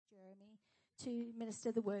to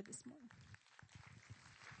minister the word this morning.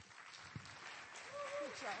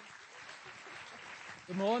 Good job.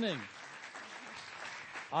 Good morning.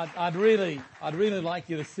 I'd really like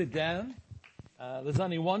you to sit down. There's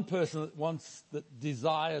only one person that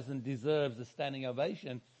desires and deserves a standing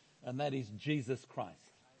ovation, and that is Jesus Christ.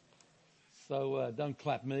 So don't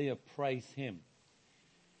clap me or praise him.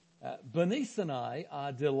 Bernice and I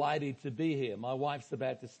are delighted to be here. My wife's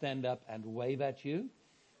about to stand up and wave at you.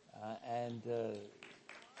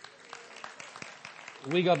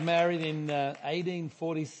 We got married in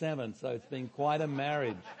 1847, so it's been quite a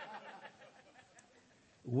marriage.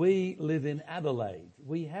 We live in Adelaide.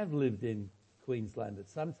 We have lived in Queensland at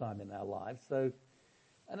some time in our lives,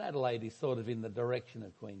 and Adelaide is sort of in the direction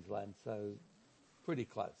of Queensland, so pretty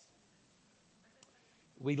close.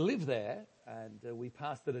 We live there, and we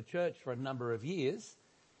pastored a church for a number of years,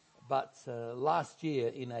 but last year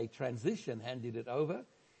in a transition handed it over.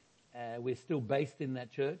 We're still based in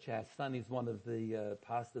that church. Our son is one of the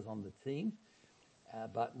pastors on the team,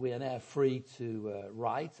 but we are now free to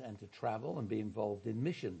write and to travel and be involved in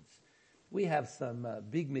missions. We have some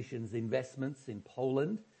big missions investments in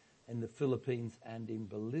Poland, in the Philippines, and in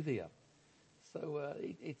Bolivia. So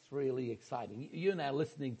it's really exciting. You're now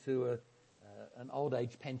listening to an old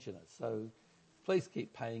age pensioner, so please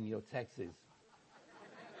keep paying your taxes.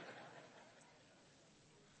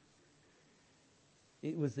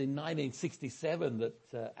 It was in 1967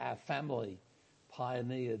 that our family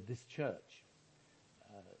pioneered this church.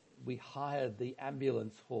 We hired the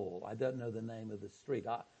ambulance hall. I don't know the name of the street.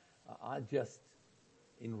 I just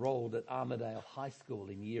enrolled at Armidale High School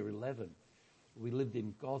in year 11. We lived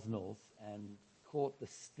in Gosnells and caught the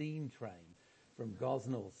steam train from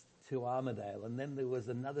Gosnells to Armidale. And then there was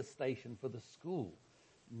another station for the school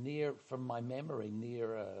from my memory,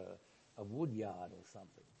 near a wood yard or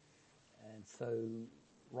something. And so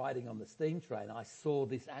riding on the steam train, I saw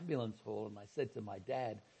this ambulance hall, and I said to my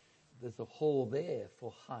dad, there's a hall there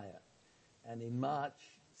for hire. And in March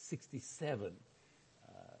 67,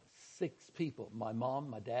 6 people, my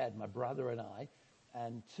mom, my dad, my brother and I,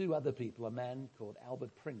 and 2 other people, a man called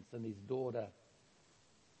Albert Prince and his daughter,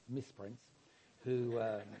 Miss Prince, who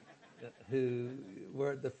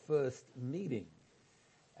were at the first meeting.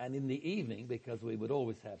 And in the evening, because we would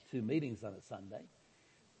always have 2 meetings on a Sunday,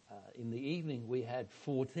 in the evening we had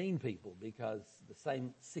 14 people because the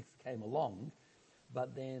same 6 came along,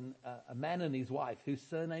 but then a man and his wife whose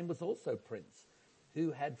surname was also Prince,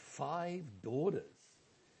 who had 5 daughters.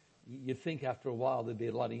 You'd think after a while there'd be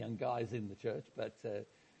a lot of young guys in the church, but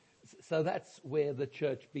so that's where the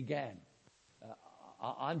church began.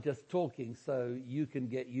 I'm just talking so you can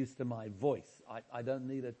get used to my voice. I don't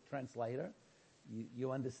need a translator.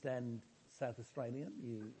 You understand South Australian?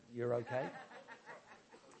 You're okay?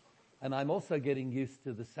 And I'm also getting used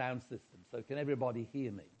to the sound system. So can everybody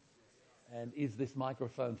hear me? And is this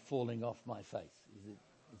microphone falling off my face?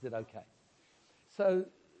 Is it okay? So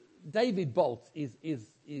David Bolt is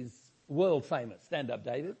world famous. Stand up,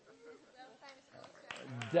 David.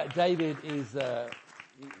 David is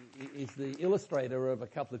the illustrator of a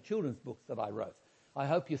couple of children's books that I wrote. I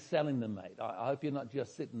hope you're selling them, mate. I hope you're not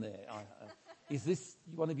just sitting there. Is this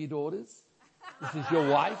one of your daughters? This is your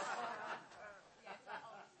wife?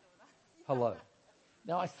 Hello.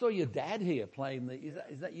 Now, I saw your dad here playing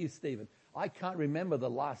is that you, Stephen? I can't remember the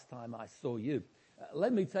last time I saw you.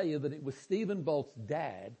 Let me tell you that it was Stephen Bolt's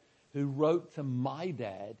dad who wrote to my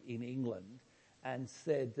dad in England and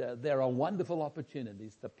said there are wonderful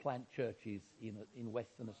opportunities to plant churches in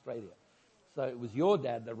Western Australia. So it was your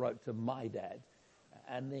dad that wrote to my dad.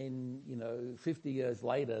 And then, 50 years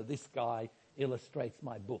later, this guy illustrates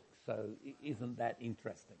my book. So isn't that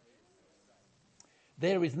interesting?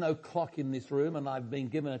 There is no clock in this room, and I've been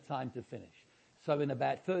given a time to finish. So in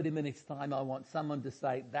about 30 minutes' time, I want someone to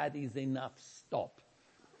say, that is enough, stop,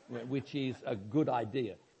 which is a good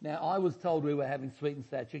idea. Now, I was told we were having sweet and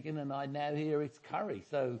sour chicken, and I now hear it's curry.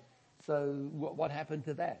 So what happened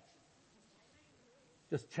to that?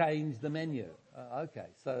 Just change the menu. Okay,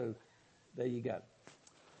 so there you go.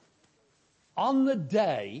 On the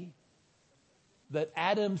day that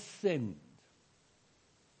Adam sinned,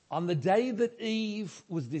 on the day that Eve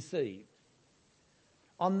was deceived,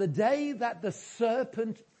 on the day that the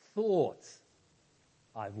serpent thought,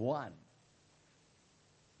 I've won,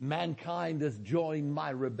 mankind has joined my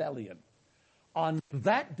rebellion. On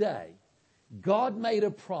that day, God made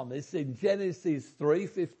a promise in Genesis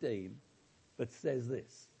 3:15 that says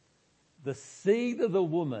this: the seed of the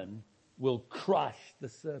woman will crush the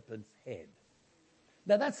serpent's head.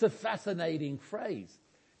 Now that's a fascinating phrase,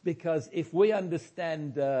 because if we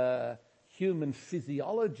understand human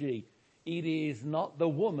physiology, it is not the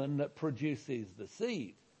woman that produces the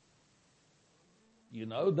seed. You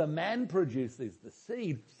know, the man produces the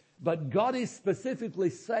seed. But God is specifically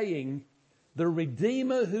saying the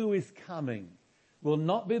Redeemer who is coming will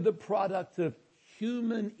not be the product of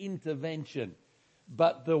human intervention,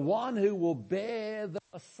 but the one who will bear the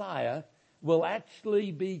Messiah will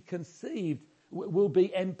actually be conceived, will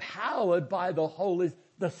be empowered by the Holy.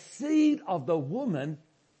 The seed of the woman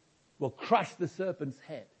will crush the serpent's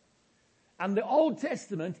head. And the Old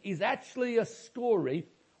Testament is actually a story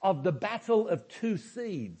of the battle of two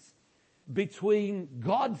seeds between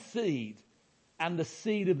God's seed and the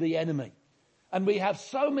seed of the enemy. And we have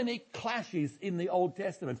so many clashes in the Old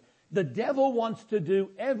Testament. The devil wants to do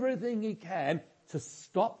everything he can to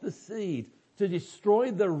stop the seed, to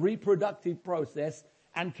destroy the reproductive process,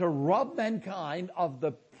 and to rob mankind of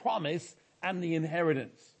the promise and the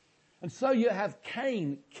inheritance. And so you have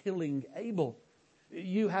Cain killing Abel.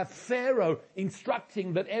 You have Pharaoh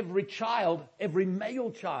instructing that every child, every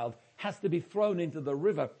male child, has to be thrown into the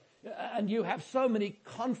river. And you have so many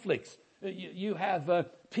conflicts. You have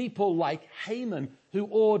people like Haman, who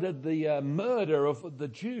ordered the murder of the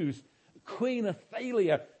Jews. Queen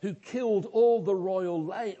Athaliah, who killed all the royal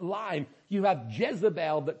line. You have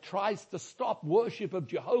Jezebel that tries to stop worship of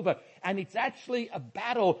Jehovah. And it's actually a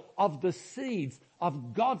battle of the seeds,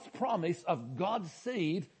 of God's promise, of God's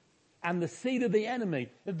seed, and the seed of the enemy.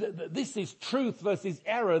 This is truth versus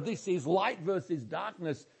error. This is light versus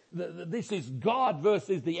darkness. This is God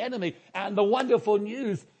versus the enemy. And the wonderful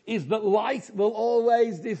news is that light will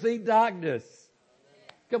always defeat darkness.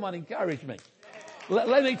 Come on, encourage me.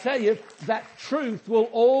 Let me tell you that truth will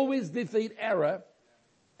always defeat error.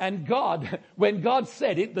 And God, when God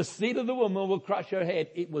said it, the seed of the woman will crush her head,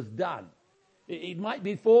 it was done. It might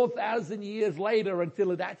be 4,000 years later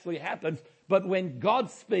until it actually happens. But when God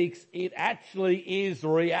speaks, it actually is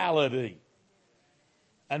reality.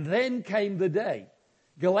 And then came the day,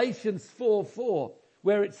 Galatians 4:4,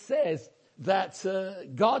 where it says that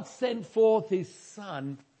God sent forth his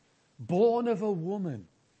son, born of a woman.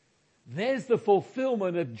 There's the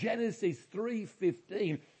fulfillment of Genesis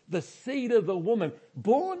 3:15, the seed of the woman,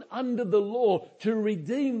 born under the law to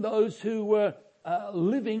redeem those who were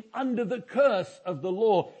living under the curse of the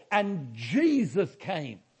law. And Jesus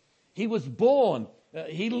came. He was born.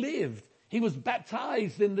 He lived. He was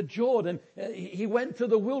baptized in the Jordan. He went to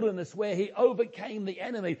the wilderness where he overcame the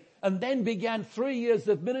enemy and then began 3 years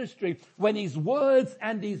of ministry when his words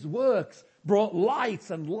and his works brought light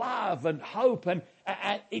and love and hope, and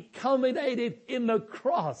it culminated in the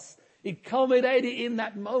cross. It culminated in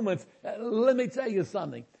that moment. Let me tell you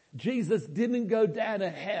something. Jesus didn't go down to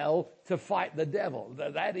hell to fight the devil.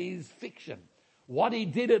 That is fiction. What he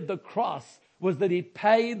did at the cross was that he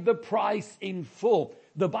paid the price in full.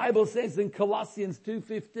 The Bible says in Colossians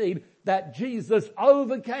 2:15 that Jesus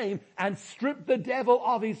overcame and stripped the devil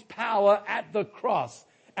of his power at the cross.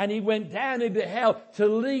 And he went down into hell to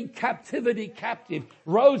lead captivity captive,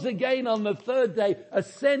 rose again on the third day,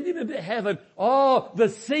 ascended into heaven. Oh, the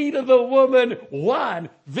seed of the woman won,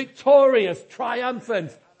 victorious,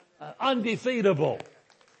 triumphant, undefeatable.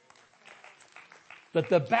 But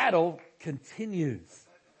the battle continues.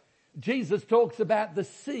 Jesus talks about the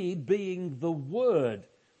seed being the word.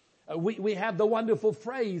 We have the wonderful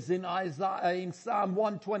phrase in Psalm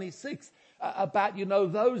 126 about,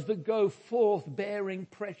 those that go forth bearing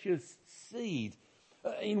precious seed.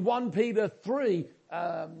 In 1 Peter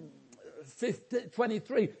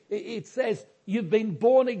 3:23, it says, you've been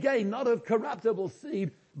born again, not of corruptible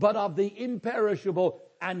seed, but of the imperishable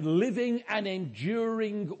and living and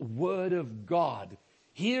enduring word of God.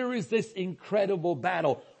 Here is this incredible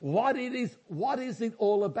battle. What is it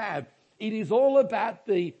all about? It is all about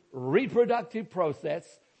the reproductive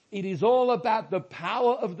process. It is all about the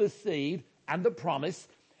power of the seed and the promise.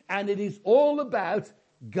 And it is all about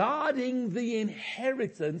guarding the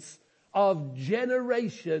inheritance of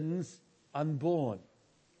generations unborn.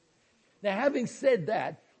 Now, having said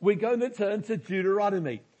that, we're going to turn to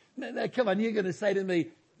Deuteronomy. Now, come on, you're going to say to me,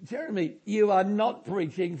 Jeremy, you are not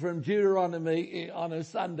preaching from Deuteronomy on a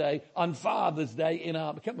Sunday, on Father's Day in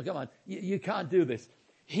our... Come on, you can't do this.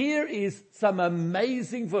 Here is some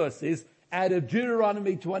amazing verses out of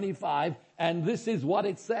Deuteronomy 25, and this is what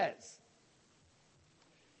it says.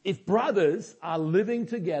 If brothers are living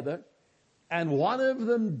together and one of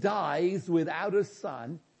them dies without a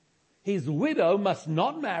son, his widow must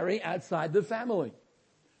not marry outside the family.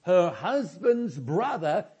 Her husband's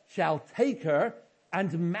brother shall take her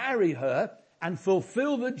and marry her and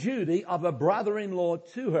fulfill the duty of a brother-in-law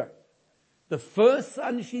to her. The first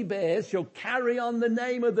son she bears shall carry on the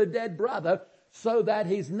name of the dead brother so that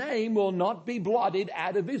his name will not be blotted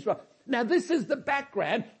out of Israel. Now this is the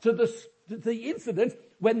background to the incident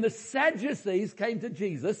when the Sadducees came to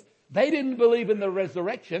Jesus. They didn't believe in the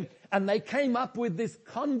resurrection, and they came up with this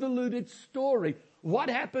convoluted story. What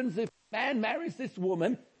happens if a man marries this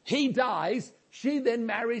woman, he dies, she then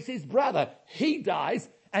marries his brother, he dies,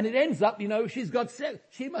 and it ends up,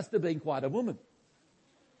 she must have been quite a woman.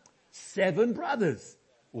 7 brothers,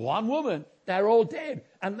 1 woman, they're all dead.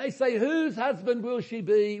 And they say, whose husband will she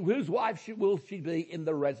be, whose wife will she be in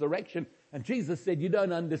the resurrection? And Jesus said, you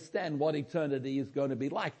don't understand what eternity is going to be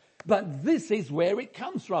like. But this is where it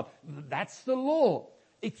comes from. That's the law.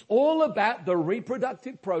 It's all about the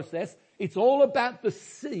reproductive process. It's all about the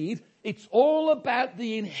seed. It's all about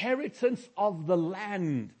the inheritance of the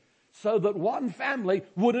land, so that one family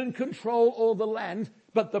wouldn't control all the land,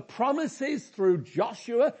 but the promises through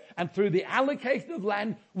Joshua and through the allocation of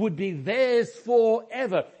land would be theirs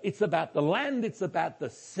forever. It's about the land. It's about the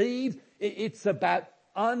seed. It's about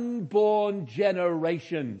unborn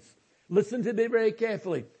generations. Listen to me very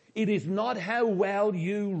carefully. It is not how well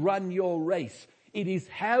you run your race. It is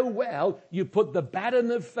how well you put the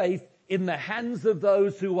baton of faith in the hands of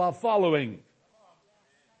those who are following.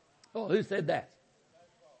 Oh, who said that?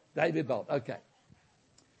 David Bolt. Okay.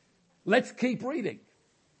 Let's keep reading.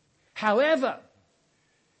 However,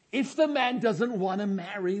 if the man doesn't want to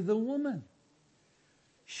marry the woman,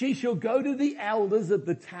 she shall go to the elders at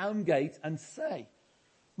the town gate and say,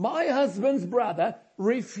 my husband's brother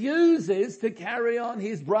refuses to carry on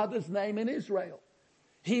his brother's name in Israel.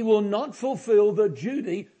 He will not fulfill the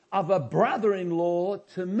duty of a brother-in-law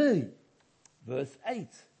to me. Verse 8.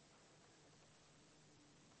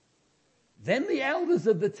 Then the elders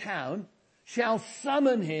of the town shall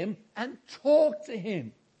summon him and talk to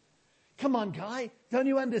him. Come on, guy, don't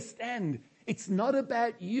you understand? It's not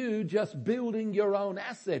about you just building your own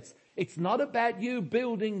assets. It's not about you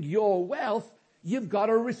building your wealth. You've got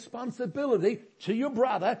a responsibility to your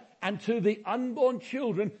brother and to the unborn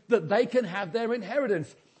children that they can have their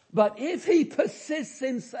inheritance. But if he persists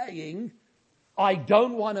in saying, I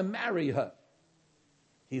don't want to marry her,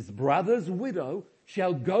 his brother's widow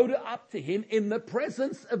shall go up to him in the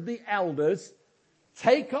presence of the elders,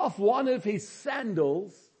 take off one of his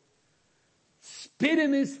sandals, spit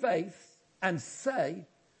in his face, and say,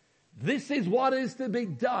 this is what is to be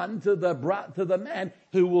done to the man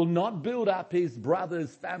who will not build up his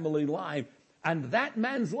brother's family line. And that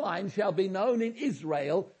man's line shall be known in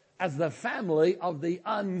Israel as the family of the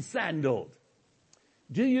unsandaled.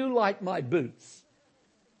 Do you like my boots?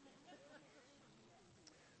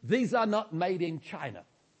 These are not made in China.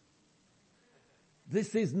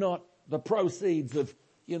 This is not the proceeds of,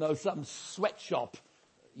 some sweatshop,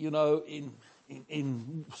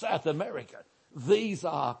 in South America. These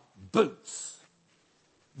are boots.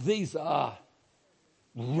 These are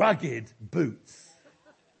rugged boots.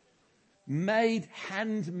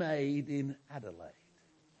 Handmade in Adelaide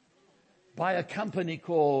by a company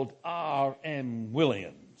called R.M.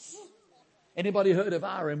 Williams. Anybody heard of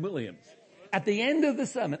R.M. Williams? At the end of the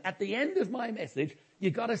sermon, at the end of my message,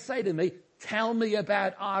 you got to say to me, tell me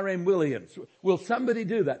about R.M. Williams. Will somebody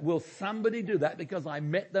do that? Will somebody do that? Because I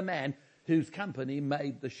met the man whose company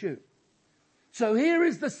made the shoe. So here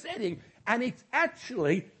is the setting, and it's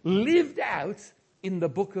actually lived out in the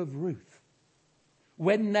book of Ruth.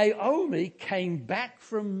 When Naomi came back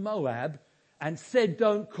from Moab and said,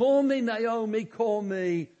 don't call me Naomi, call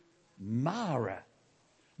me Mara.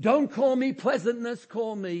 Don't call me pleasantness,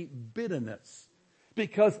 call me bitterness.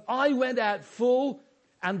 Because I went out full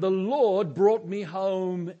and the Lord brought me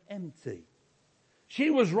home empty. She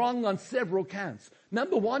was wrong on several counts.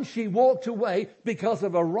 Number one, she walked away because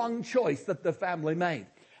of a wrong choice that the family made.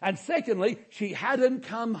 And secondly, she hadn't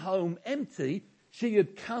come home empty. She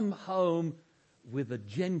had come home with a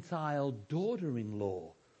Gentile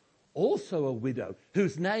daughter-in-law, also a widow,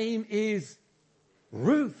 whose name is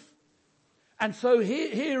Ruth. And so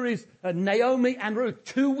here is Naomi and Ruth,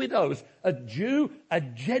 2 widows, a Jew, a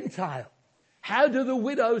Gentile. How do the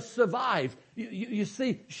widows survive? You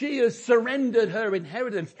see, she has surrendered her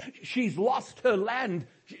inheritance. She's lost her land.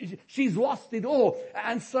 She's lost it all.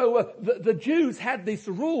 And so the Jews had this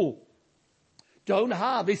rule. Don't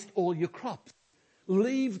harvest all your crops.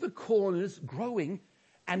 Leave the corners growing,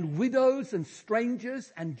 and widows and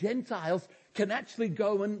strangers and Gentiles can actually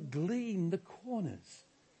go and glean the corners.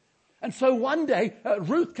 And so one day,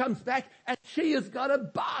 Ruth comes back and she has got a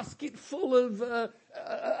basket full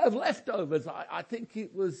of leftovers. I think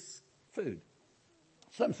it was food,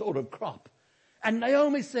 some sort of crop. And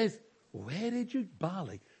Naomi says, where did you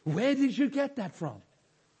get that from?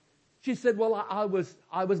 She said, well, I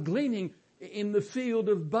was gleaning in the field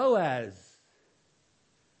of Boaz.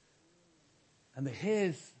 And the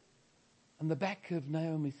hairs And the back of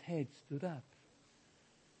Naomi's head stood up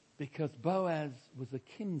because Boaz was a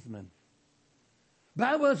kinsman.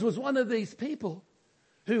 Boaz was one of these people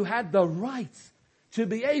who had the right to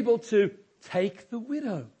be able to take the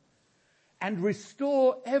widow and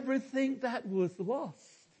restore everything that was lost.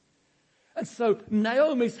 And so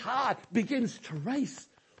Naomi's heart begins to race.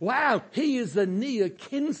 Wow, he is a near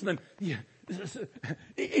kinsman. Yeah.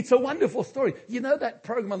 It's a wonderful story. You know that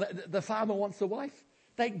program, The Farmer Wants a Wife?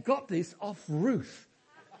 They got this off Ruth.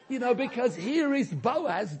 Because here is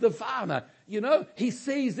Boaz, the farmer. He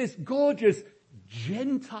sees this gorgeous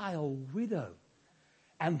Gentile widow.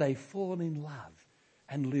 And they fall in love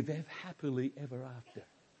and live happily ever after.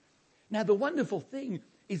 Now the wonderful thing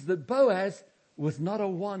is that Boaz was not a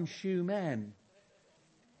one-shoe man.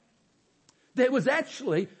 There was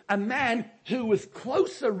actually a man who was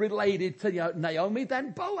closer related to Naomi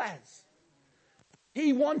than Boaz.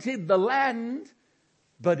 He wanted the land,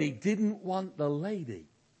 but he didn't want the lady.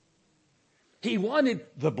 He wanted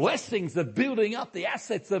the blessings of building up the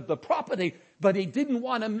assets of the property, but he didn't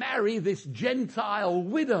want to marry this Gentile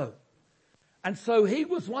widow. And so he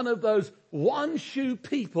was one of those one-shoe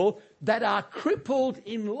people that are crippled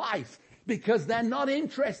in life because they're not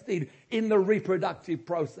interested in the reproductive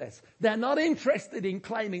process. They're not interested in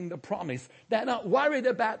claiming the promise. They're not worried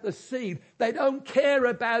about the seed. They don't care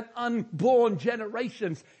about unborn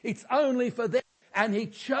generations. It's only for them. And he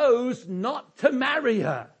chose not to marry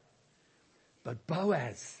her. But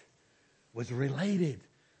Boaz was related,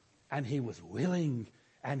 and he was willing,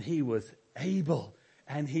 and he was able,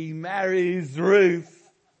 and he marries Ruth.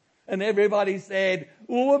 And everybody said,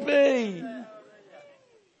 whoopee.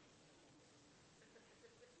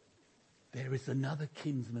 There is another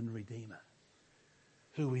kinsman redeemer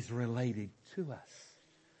who is related to us,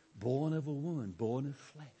 born of a woman, born of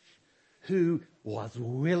flesh, who was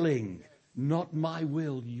willing, not my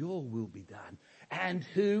will, your will be done, and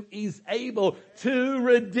who is able to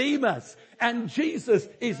redeem us. And Jesus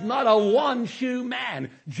is not a one-shoe man.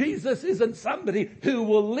 Jesus isn't somebody who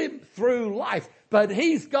will limp through life, but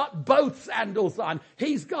he's got both sandals on.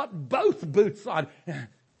 He's got both boots on.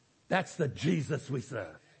 That's the Jesus we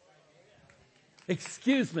serve.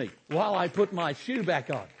 Excuse me while I put my shoe back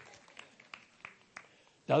on.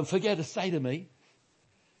 Don't forget to say to me,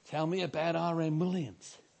 tell me about R.M.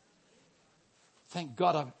 Williams. Thank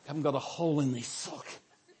God I haven't got a hole in this sock.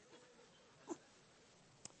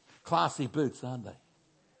 Classy boots, aren't they?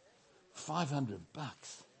 $500.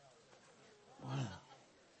 Wow.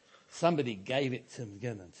 Somebody gave it to me.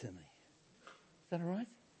 Is that all right?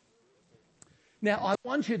 Now, I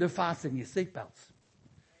want you to fasten your seatbelts.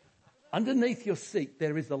 Underneath your seat,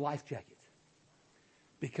 there is a life jacket.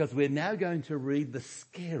 Because we're now going to read the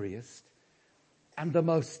scariest and the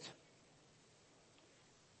most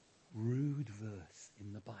rude verse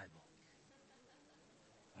in the Bible.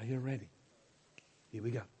 Are you ready? Here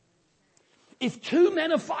we go. If two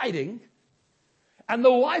men are fighting and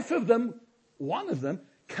the wife of them, one of them,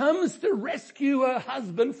 comes to rescue her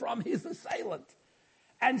husband from his assailant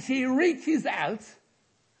and she reaches out,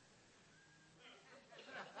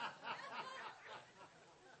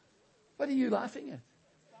 what are you laughing at?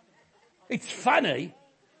 It's funny.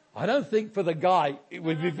 I don't think for the guy it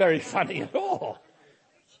would be very funny at all.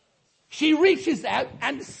 She reaches out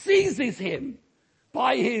and seizes him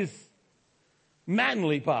by his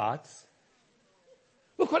manly parts.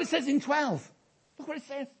 Look what it says in 12. Look what it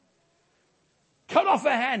says. Cut off her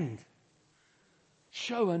hand.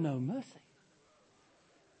 Show her no mercy.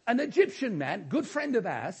 An Egyptian man, good friend of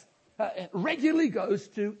ours, regularly goes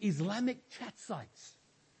to Islamic chat sites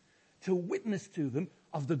to witness to them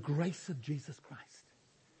of the grace of Jesus Christ.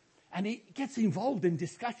 And he gets involved in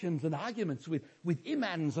discussions and arguments with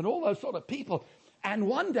imams and all those sort of people. And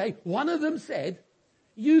one day, one of them said,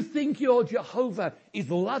 you think your Jehovah is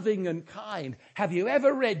loving and kind. Have you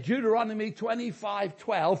ever read Deuteronomy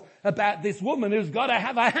 25:12 about this woman who's got to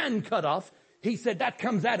have her hand cut off? He said, that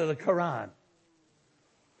comes out of the Quran.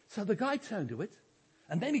 So the guy turned to it,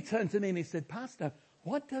 and then he turned to me and he said, Pastor,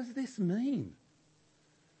 what does this mean?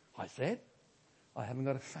 I said, I haven't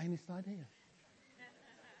got the faintest idea.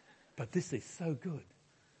 But this is so good,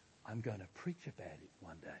 I'm going to preach about it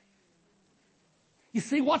one day. You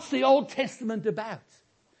see, what's the Old Testament about?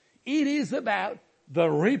 It is about the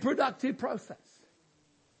reproductive process.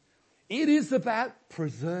 It is about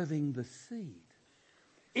preserving the seed.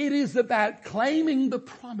 It is about claiming the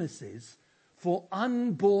promises for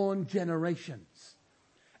unborn generations.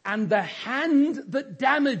 And the hand that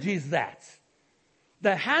damages that,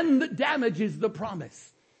 the hand that damages the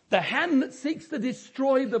promise, the hand that seeks to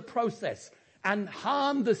destroy the process and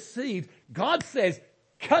harm the seed, God says,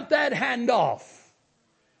 cut that hand off.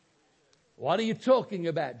 What are you talking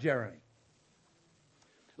about, Jeremy?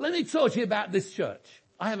 Let me talk to you about this church.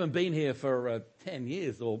 I haven't been here for 10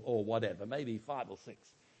 years or whatever, maybe 5 or 6.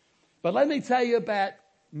 But let me tell you about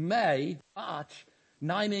March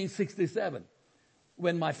 1967,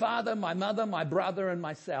 when my father, my mother, my brother, and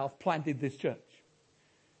myself planted this church.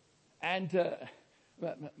 And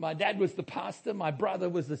my dad was the pastor, my brother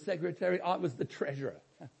was the secretary, I was the treasurer.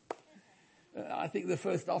 I think the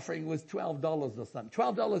first offering was $12 or something,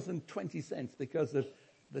 $12.20 because of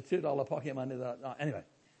the $2 pocket money. Anyway.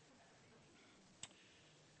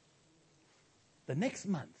 The next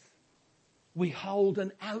month, we hold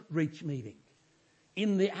an outreach meeting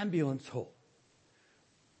in the ambulance hall.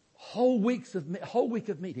 Whole week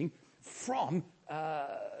of meeting from,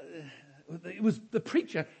 the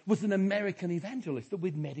preacher was an American evangelist that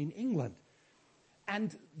we'd met in England.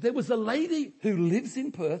 And there was a lady who lives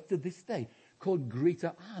in Perth to this day called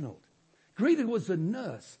Greta Arnold. Greta was a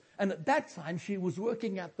nurse, and at that time she was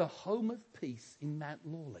working at the Home of Peace in Mount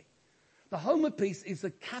Lawley. The Home of Peace is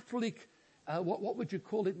a Catholic, what would you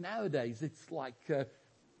call it nowadays? It's like,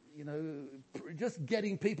 just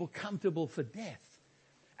getting people comfortable for death.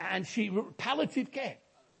 And palliative care.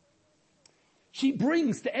 She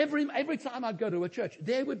brings to every time I go to a church,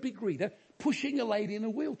 there would be Greta pushing a lady in a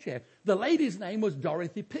wheelchair. The lady's name was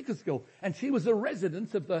Dorothy Pickersgill, and she was a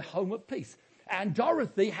resident of the Home of Peace. And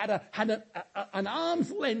Dorothy had an arm's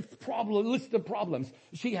length list of problems.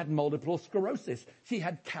 She had multiple sclerosis. She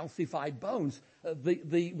had calcified bones.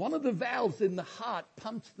 One of the valves in the heart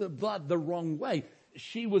pumped the blood the wrong way.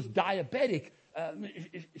 She was diabetic.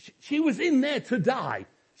 She was in there to die.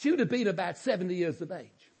 She would have been about 70 years of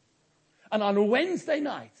age. And on a Wednesday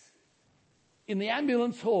night, in the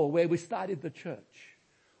ambulance hall where we started the church,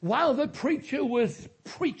 while the preacher was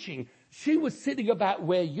preaching, she was sitting about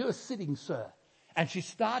where you're sitting, sir. And she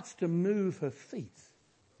starts to move her feet.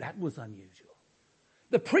 That was unusual.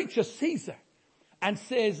 The preacher sees her and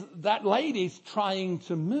says, that lady's trying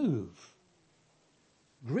to move.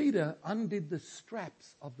 Greta undid the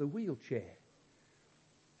straps of the wheelchair.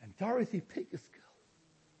 And Dorothy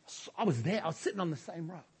Pickersgill, I was there, I was sitting on the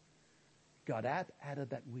same row, got out of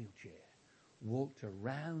that wheelchair, walked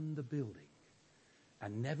around the building,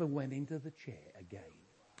 and never went into the chair again,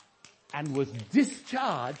 and was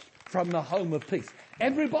discharged from the Home of Peace.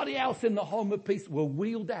 Everybody else in the Home of Peace were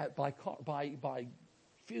wheeled out by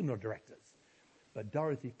funeral directors. But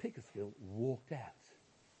Dorothy Pickersgill walked out.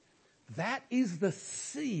 That is the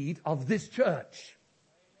seed of this church.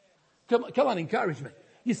 Come on, encourage me.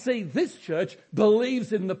 You see, this church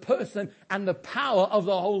believes in the person and the power of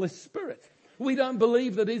the Holy Spirit. We don't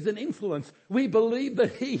believe that he's an influence. We believe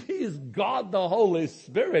that he is God, the Holy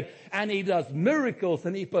Spirit, and he does miracles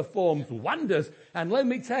and he performs wonders. And let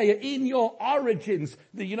me tell you, in your origins,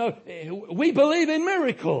 we believe in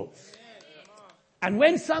miracles. And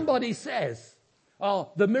when somebody says,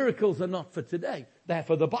 oh, the miracles are not for today, they're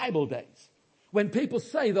for the Bible days. When people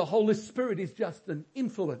say the Holy Spirit is just an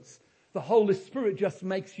influence, the Holy Spirit just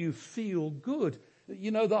makes you feel good.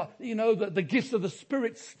 The gifts of the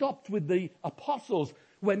Spirit stopped with the apostles.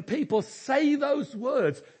 When people say those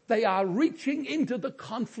words, they are reaching into the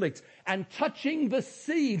conflict and touching the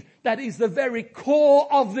seed that is the very core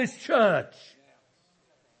of this church.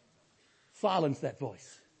 Silence that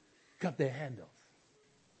voice. Cut their hand off.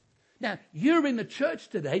 Now, you're in a church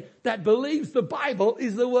today that believes the Bible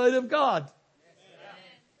is the Word of God.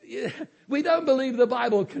 We don't believe the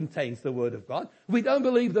Bible contains the Word of God. We don't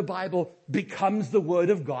believe the Bible becomes the Word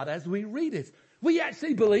of God as we read it. We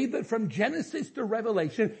actually believe that from Genesis to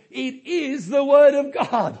Revelation, it is the Word of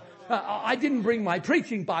God. I didn't bring my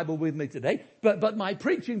preaching Bible with me today, but my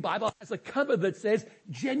preaching Bible has a cover that says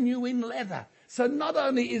genuine leather. So not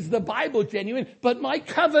only is the Bible genuine, but my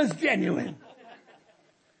cover's genuine.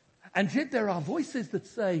 And yet there are voices that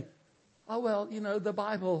say, oh, well, the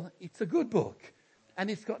Bible, it's a good book. And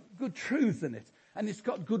it's got good truths in it. And it's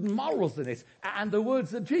got good morals in it. And the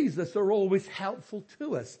words of Jesus are always helpful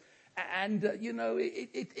to us. And,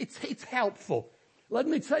 it's helpful. Let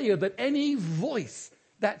me tell you that any voice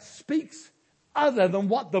that speaks other than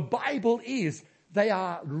what the Bible is, they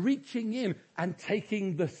are reaching in and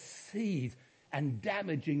taking the seed and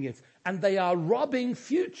damaging it. And they are robbing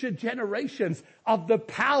future generations of the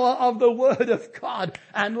power of the Word of God.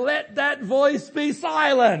 And let that voice be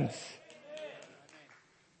silent.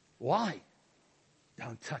 Why?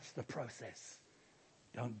 Don't touch the process.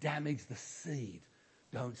 Don't damage the seed.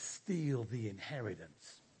 Don't steal the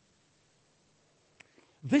inheritance.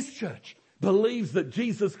 This church believes that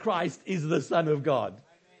Jesus Christ is the Son of God.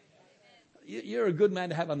 You're a good man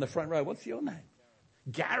to have on the front row. What's your name?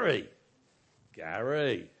 Gary.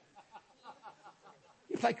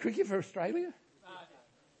 You play cricket for Australia?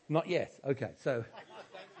 Not yet. Okay, so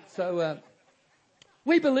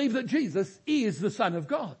we believe that Jesus is the Son of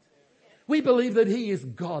God. We believe that he is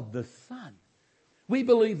God the Son. We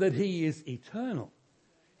believe that he is eternal.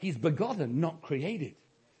 He's begotten, not created.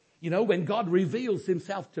 You know, when God reveals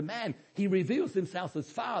himself to man, he reveals himself as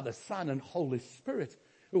Father, Son, and Holy Spirit.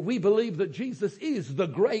 We believe that Jesus is the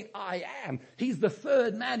great I am. He's the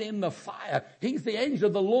third man in the fire. He's the angel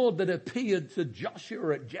of the Lord that appeared to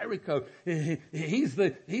Joshua at Jericho. He's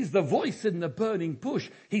the voice in the burning bush.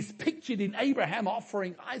 He's pictured in Abraham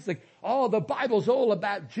offering Isaac. Oh, the Bible's all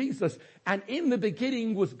about Jesus. And in the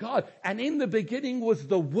beginning was God. And in the beginning was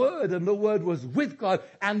the Word. And the Word was with God.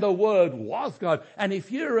 And the Word was God. And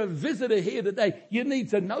if you're a visitor here today, you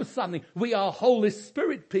need to know something. We are Holy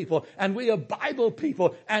Spirit people. And we are Bible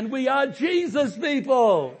people. And we are Jesus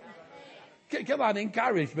people. Come on,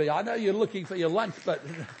 encourage me. I know you're looking for your lunch, but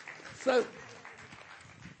so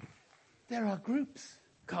there are groups.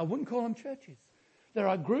 I wouldn't call them churches. There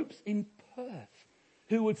are groups in Perth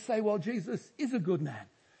who would say, well, Jesus is a good man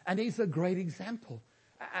and he's a great example.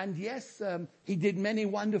 And yes, he did many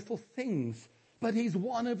wonderful things, but he's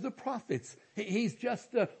one of the prophets. He's just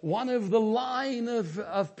one of the line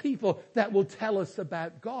of people that will tell us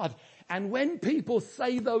about God. And when people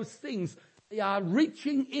say those things, they are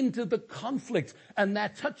reaching into the conflict and they're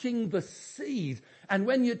touching the seed. And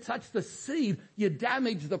when you touch the seed, you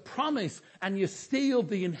damage the promise and you steal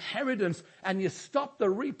the inheritance and you stop the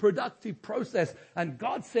reproductive process. And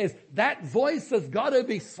God says that voice has got to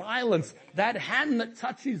be silenced. That hand that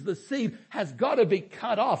touches the seed has got to be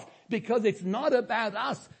cut off, because it's not about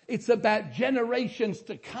us. It's about generations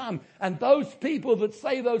to come. And those people that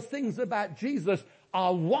say those things about Jesus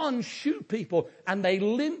are one shoe people, and they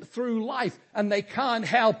limp through life and they can't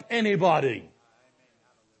help anybody.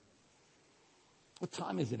 What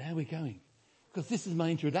time is it? How are we going? Because this is my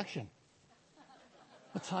introduction.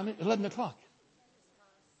 What time is it? 11 o'clock.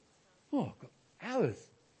 Oh, I've got hours.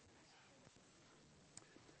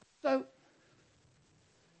 So,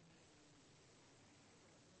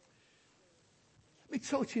 let me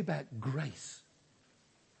talk to you about grace.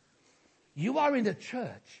 You are in a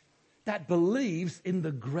church that believes in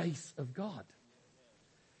the grace of God.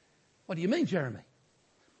 What do you mean, Jeremy?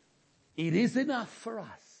 It is enough for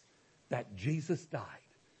us that Jesus died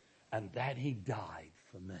and that he died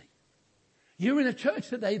for me. You're in a church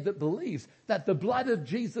today that believes that the blood of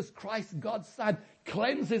Jesus Christ, God's Son,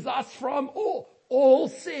 cleanses us from all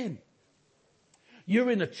sin. You're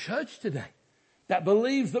in a church today that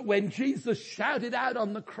believes that when Jesus shouted out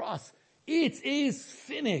on the cross, "It is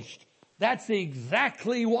finished," that's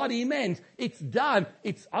exactly what he meant. It's done.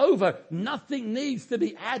 It's over. Nothing needs to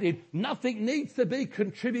be added. Nothing needs to be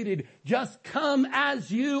contributed. Just come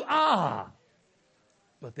as you are.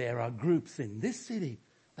 But there are groups in this city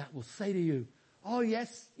that will say to you, oh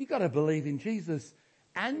yes, you got to believe in Jesus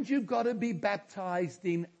and you've got to be baptized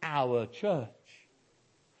in our church.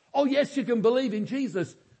 Oh yes, you can believe in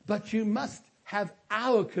Jesus, but you must have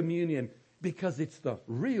our communion because it's the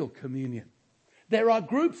real communion. There are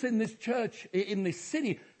groups in this church, in this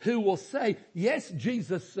city, who will say, yes,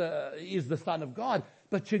 Jesus is the Son of God,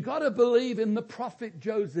 but you got to believe in the prophet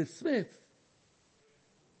Joseph Smith.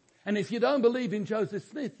 And if you don't believe in Joseph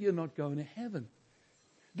Smith, you're not going to heaven.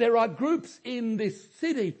 There are groups in this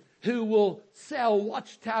city who will sell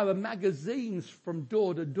Watchtower magazines from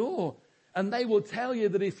door to door, and they will tell you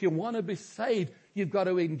that if you want to be saved, you've got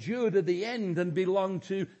to endure to the end and belong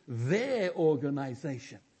to their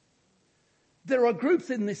organization. There are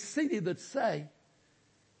groups in this city that say,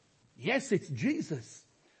 yes, it's Jesus,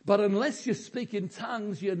 but unless you speak in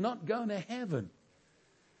tongues, you're not going to heaven.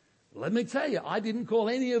 Let me tell you, I didn't call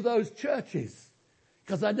any of those churches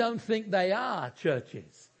because I don't think they are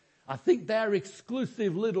churches. I think they're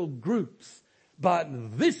exclusive little groups. But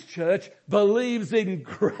this church believes in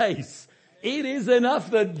grace. It is enough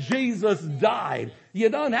that Jesus died. You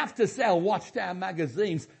don't have to sell Watchtower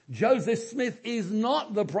magazines. Joseph Smith is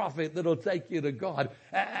not the prophet that'll take you to God.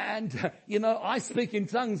 And, I speak in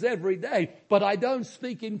tongues every day, but I don't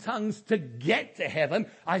speak in tongues to get to heaven.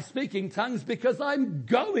 I speak in tongues because I'm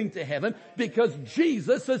going to heaven, because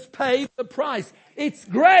Jesus has paid the price. It's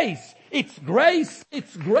grace. It's grace.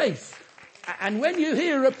 It's grace. And when you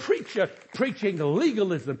hear a preacher preaching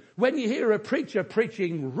legalism, when you hear a preacher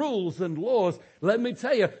preaching rules and laws, let me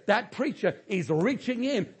tell you, that preacher is reaching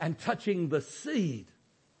in and touching the seed.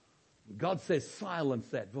 God says, silence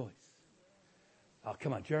that voice. Oh,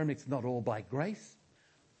 come on, Jeremy, it's not all by grace.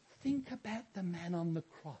 Think about the man on the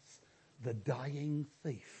cross, the dying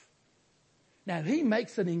thief. Now, he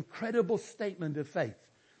makes an incredible statement of faith.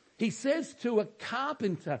 He says to a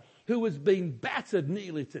carpenter who was being battered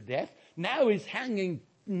nearly to death. Now he's hanging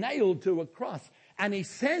nailed to a cross. And he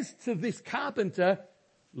says to this carpenter,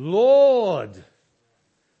 Lord,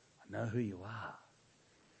 I know who you are.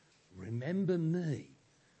 Remember me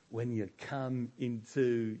when you come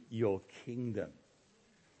into your kingdom.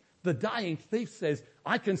 The dying thief says,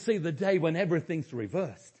 I can see the day when everything's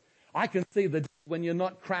reversed. I can see the day when you're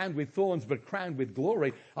not crowned with thorns but crowned with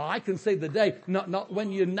glory. I can see the day not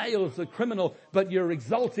when you're nailed as a criminal but you're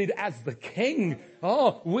exalted as the king.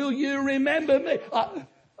 Oh, will you remember me?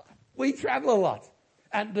 We travel a lot,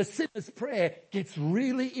 and the sinner's prayer gets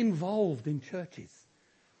really involved in churches.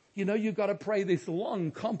 You know, you've got to pray this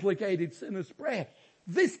long, complicated sinner's prayer.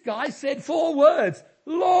 This guy said 4 words.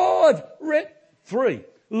 Lord, 3.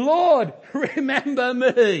 Lord, remember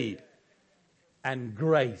me. And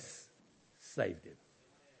grace saved him.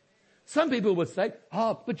 Some people would say,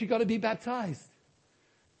 but you got to be baptized.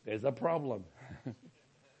 There's a problem.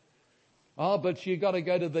 But you got to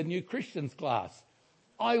go to the New Christians class.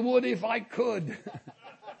 I would if I could.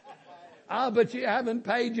 But you haven't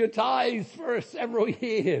paid your tithes for several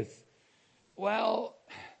years. Well,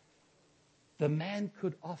 the man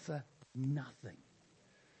could offer nothing.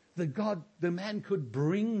 The man could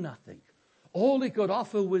bring nothing. All he could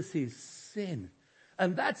offer was his sin.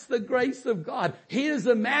 And that's the grace of God. Here's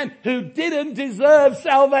a man who didn't deserve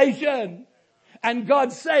salvation. And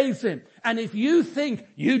God saves him. And if you think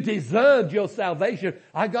you deserved your salvation,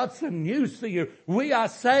 I got some news for you. We are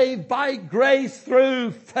saved by grace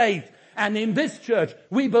through faith. And in this church,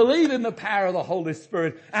 we believe in the power of the Holy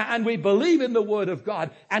Spirit, and we believe in the Word of God,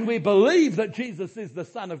 and we believe that Jesus is the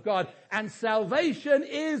Son of God, and salvation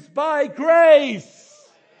is by grace.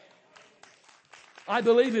 I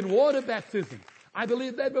believe in water baptism. I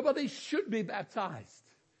believe that everybody should be baptized.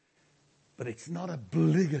 But it's not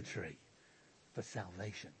obligatory for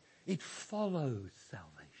salvation. It follows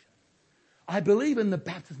salvation. I believe in the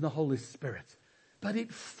baptism of the Holy Spirit, but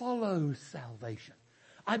it follows salvation.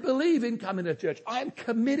 I believe in coming to church. I am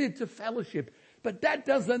committed to fellowship, but that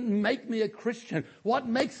doesn't make me a Christian. What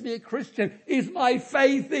makes me a Christian is my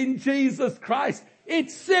faith in Jesus Christ.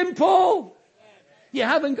 It's simple. You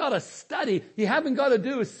haven't got to study. You haven't got to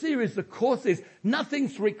do a series of courses.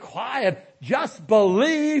 Nothing's required. Just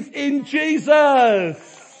believe in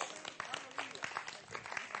Jesus.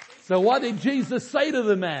 So what did Jesus say to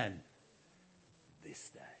the man?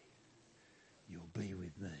 This day you'll be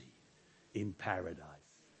with me in paradise.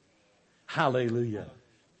 Hallelujah.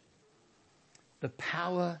 The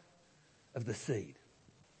power of the seed.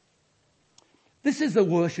 This is a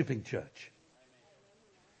worshiping church.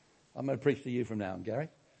 I'm going to preach to you from now on, Gary.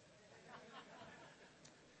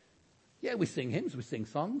 Yeah, we sing hymns, we sing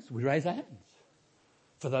songs, we raise our hands.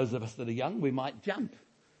 For those of us that are young, we might jump,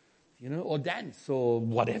 or dance or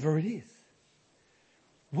whatever it is.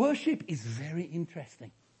 Worship is very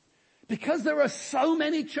interesting. Because there are so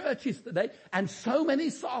many churches today and so many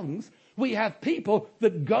songs, we have people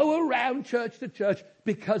that go around church to church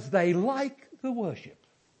because they like the worship.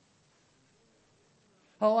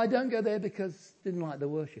 I don't go there because I didn't like the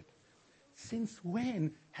worship. Since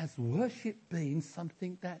when has worship been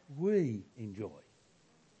something that we enjoy?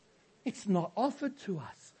 It's not offered to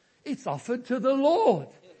us. It's offered to the Lord.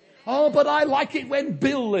 But I like it when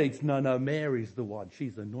Bill leads. No, Mary's the one.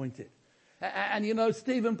 She's anointed. And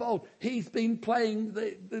Stephen Bolt, he's been playing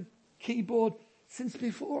the keyboard since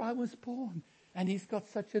before I was born. And he's got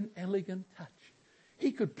such an elegant touch.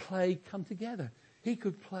 He could play Come Together. He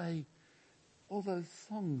could play all those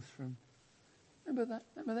songs from, remember that?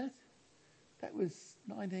 That was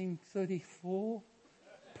 1934,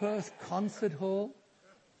 Perth Concert Hall.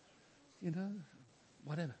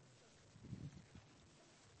 Whatever.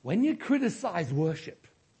 When you criticize worship,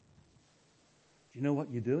 do you know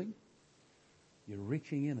what you're doing? You're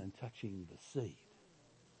reaching in and touching the seed.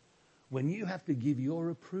 When you have to give your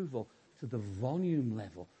approval to the volume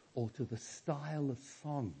level or to the style of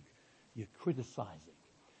song, you're criticizing.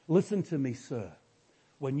 Listen to me, sir.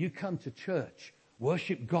 When you come to church,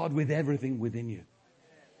 worship God with everything within you,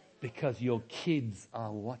 because your kids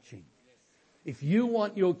are watching. If you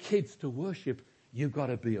want your kids to worship, you've got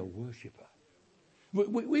to be a worshiper.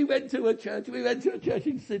 We went to a church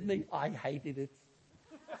in Sydney. I hated it.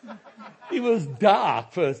 It was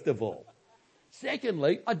dark, first of all.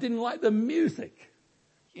 Secondly, I didn't like the music.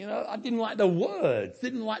 I didn't like the words,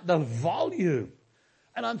 didn't like the volume.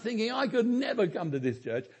 And I'm thinking, I could never come to this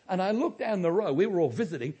church. And I looked down the row. We were all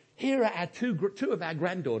visiting. Here are our two of our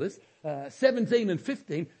granddaughters, 17 and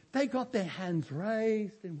 15. They got their hands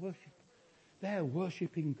raised in worship. They're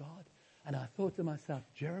worshiping God. And I thought to myself,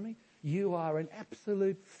 Jeremy, you are an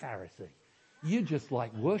absolute Pharisee. You just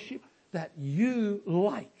like worship that you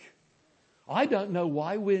like. I don't know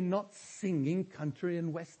why we're not singing country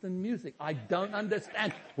and western music. I don't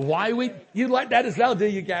understand why you like that as well, do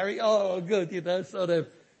you, Gary? Oh, good, sort of,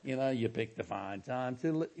 you picked a fine time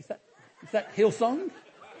to, is that Hillsong?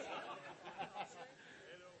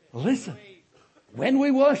 Listen, when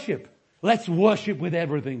we worship, let's worship with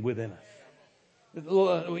everything within us.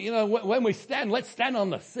 When we stand, let's stand on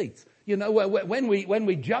the seats. When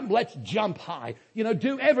we jump, let's jump high.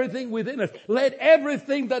 Do everything within us. Let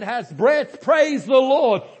everything that has breath praise the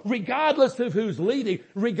Lord, regardless of who's leading,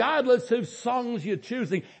 regardless of songs you're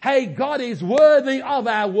choosing. Hey, God is worthy of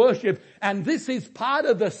our worship, and this is part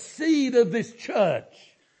of the seed of this church.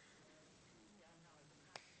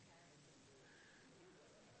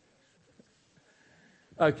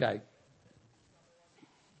 Okay.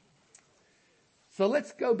 So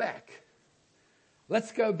let's go back.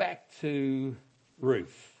 Let's go back to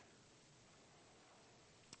Ruth.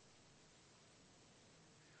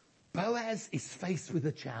 Boaz is faced with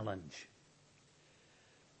a challenge.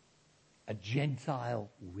 A Gentile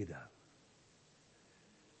widow.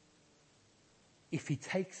 If he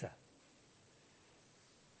takes her,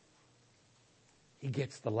 he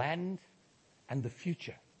gets the land and the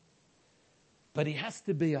future. But he has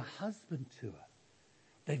to be a husband to her.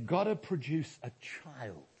 They've got to produce a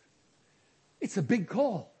child. It's a big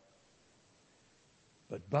call.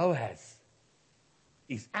 But Boaz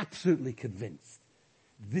is absolutely convinced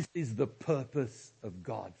this is the purpose of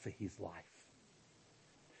God for his life.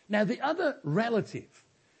 Now, the other relative,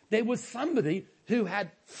 there was somebody who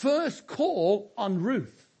had first call on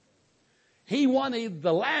Ruth. He wanted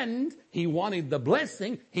the land, he wanted the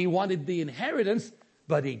blessing, he wanted the inheritance,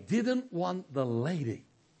 but he didn't want the lady.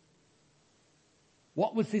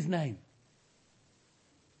 What was his name?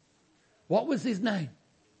 What was his name?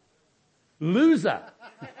 Loser.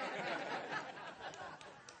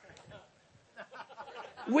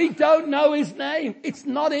 We don't know his name. It's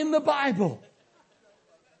not in the Bible.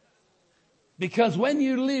 Because when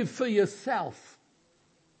you live for yourself,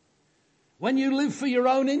 when you live for your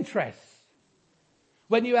own interests,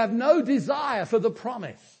 when you have no desire for the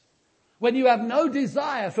promise, when you have no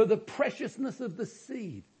desire for the preciousness of the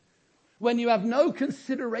seed, when you have no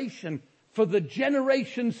consideration for the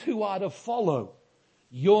generations who are to follow,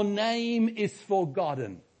 your name is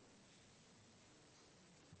forgotten.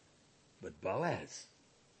 But Boaz,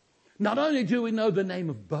 not only do we know the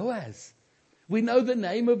name of Boaz, we know the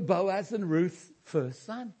name of Boaz and Ruth's first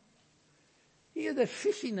son. He had a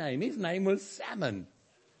fishy name. His name was Salmon.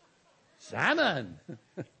 Salmon.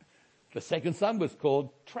 The second son was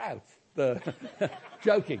called Trout.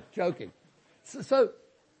 Joking. So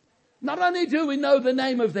not only do we know the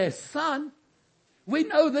name of their son, we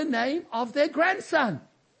know the name of their grandson.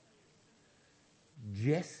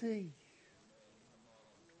 Jesse.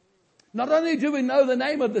 Not only do we know the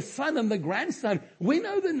name of the son and the grandson, we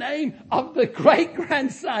know the name of the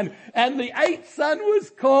great-grandson. And the eighth son was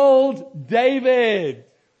called David.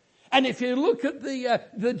 And if you look at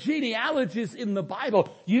the genealogies in the Bible,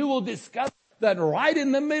 you will discover that right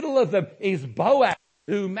in the middle of them is Boaz,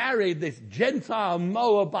 who married this Gentile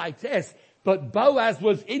Moabitess. But Boaz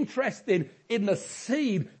was interested in the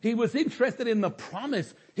seed. He was interested in the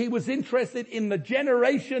promise. He was interested in the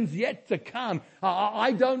generations yet to come.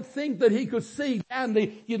 I don't think that he could see down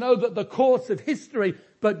the course of history,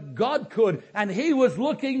 but God could. And he was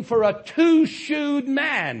looking for a two-shoed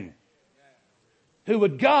man who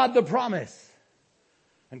would guard the promise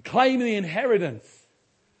and claim the inheritance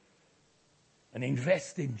and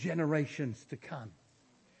invest in generations to come.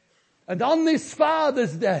 And on this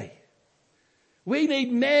Father's Day, we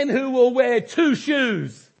need men who will wear two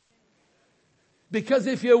shoes. Because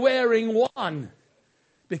if you're wearing one,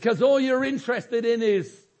 because all you're interested in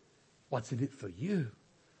is, what's in it for you?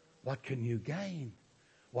 What can you gain?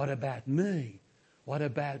 What about me? What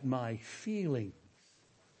about my feelings?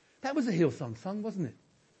 That was a Hillsong song, wasn't it?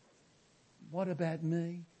 What about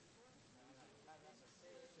me?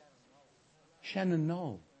 Shannon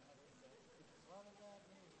Knoll.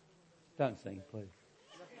 Don't sing, please.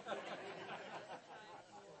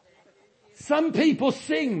 Some people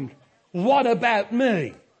sing, what about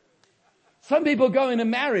me? Some people go into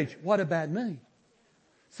marriage, what about me?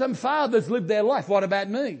 Some fathers live their life, what about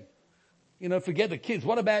me? Forget the kids,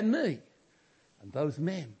 what about me? And those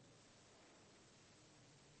men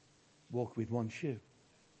walk with one shoe.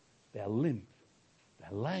 They're limp.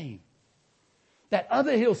 They're lame. That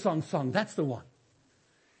other Hillsong song, that's the one.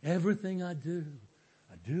 Everything I do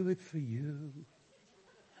it for you.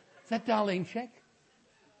 Is that Darlene Check?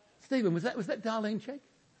 Stephen, was that Darlene Check?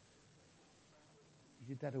 You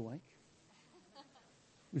did that awake?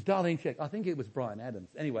 It was Darlene Check. I think it was Brian Adams.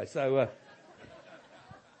 Anyway, so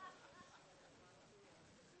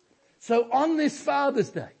So on this Father's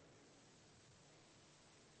Day,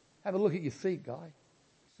 have a look at your feet, guy.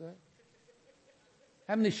 Sir.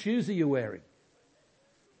 How many shoes are you wearing?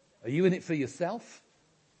 Are you in it for yourself?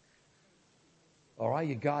 Or are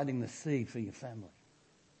you guarding the seed for your family?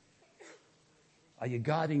 Are you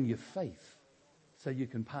guarding your faith so you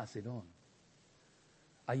can pass it on?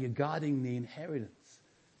 Are you guarding the inheritance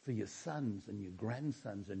for your sons and your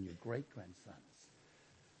grandsons and your great-grandsons?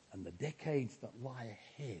 And the decades that lie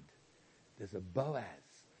ahead, there's a Boaz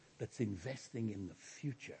that's investing in the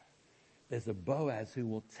future. There's a Boaz who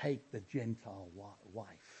will take the Gentile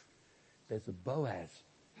wife. There's a Boaz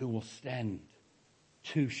who will stand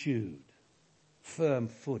two-shoed,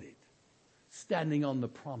 firm-footed, standing on the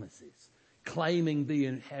promises, claiming the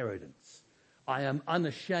inheritance. I am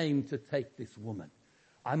unashamed to take this woman.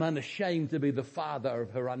 I'm unashamed to be the father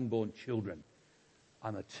of her unborn children.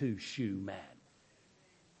 I'm a two-shoe man.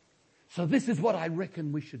 So this is what I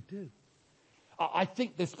reckon we should do. I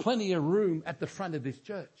think there's plenty of room at the front of this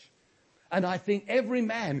church. And I think every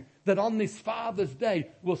man that on this Father's Day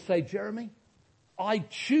will say, Jeremy, I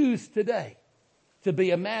choose today to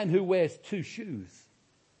be a man who wears two shoes.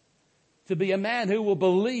 To be a man who will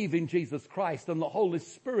believe in Jesus Christ and the Holy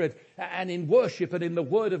Spirit and in worship and in the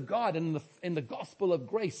Word of God and in the gospel of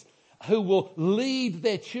grace, who will lead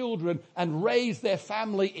their children and raise their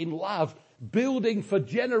family in love, building for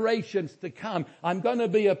generations to come. I'm going to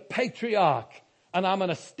be a patriarch and I'm going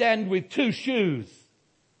to stand with two shoes,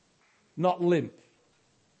 not limp.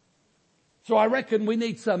 So I reckon we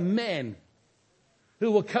need some men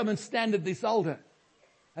who will come and stand at this altar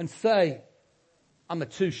and say, I'm a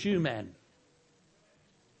two-shoe man.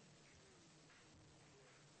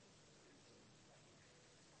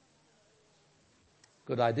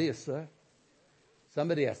 Good idea, sir.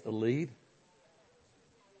 Somebody has to lead.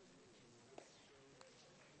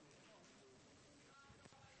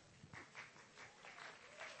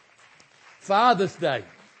 Father's Day.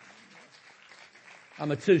 I'm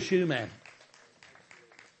a two-shoe man.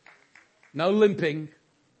 No limping.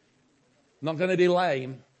 Not going to be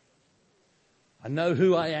lame. I know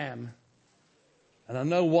who I am. And I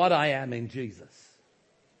know what I am in Jesus.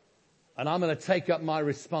 And I'm going to take up my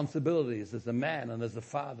responsibilities as a man and as a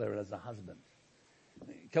father and as a husband.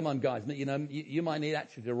 Come on, guys. You know, you might need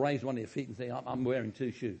actually to raise one of your feet and say, I'm wearing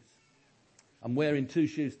two shoes. I'm wearing two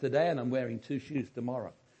shoes today and I'm wearing two shoes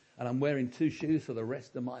tomorrow. And I'm wearing two shoes for the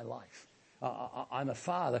rest of my life. I'm a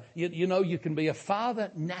father. You know, you can be a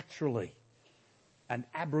father naturally and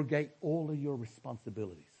abrogate all of your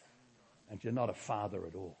responsibilities. And you're not a father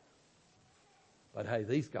at all. But hey,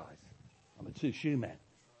 these guys, I'm a two-shoe man.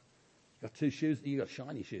 Got two shoes? You got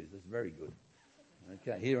shiny shoes. That's very good.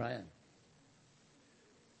 Okay, here I am.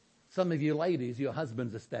 Some of you ladies, your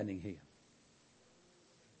husbands are standing here.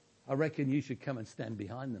 I reckon you should come and stand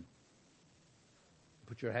behind them.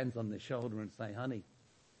 Put your hands on their shoulder and say, honey,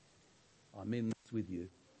 I'm in this with you.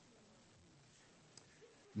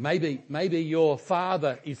 Maybe your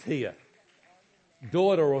father is here.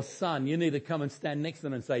 Daughter or son, you need to come and stand next to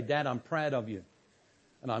them and say, Dad, I'm proud of you.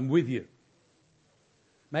 And I'm with you.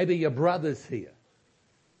 Maybe your brother's here.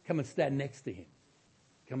 Come and stand next to him.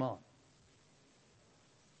 Come on.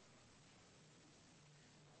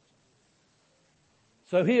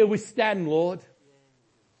 So here we stand, Lord.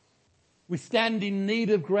 We stand in need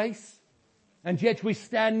of grace, and yet we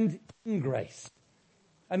stand in grace.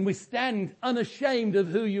 And we stand unashamed of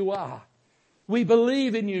who you are. We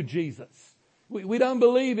believe in you, Jesus. We don't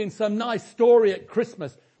believe in some nice story at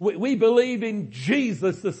Christmas. We believe in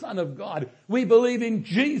Jesus, the Son of God. We believe in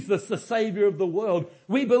Jesus, the Savior of the world.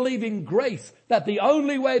 We believe in grace, that the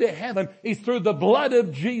only way to heaven is through the blood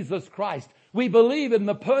of Jesus Christ. We believe in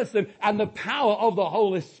the person and the power of the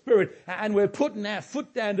Holy Spirit. And we're putting our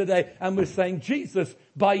foot down today and we're saying, Jesus,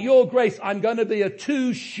 by your grace, I'm going to be a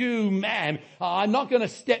two-shoe man. I'm not going to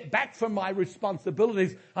step back from my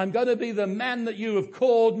responsibilities. I'm going to be the man that you have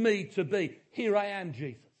called me to be. Here I am,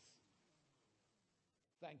 Jesus.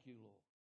 Thank you, Lord.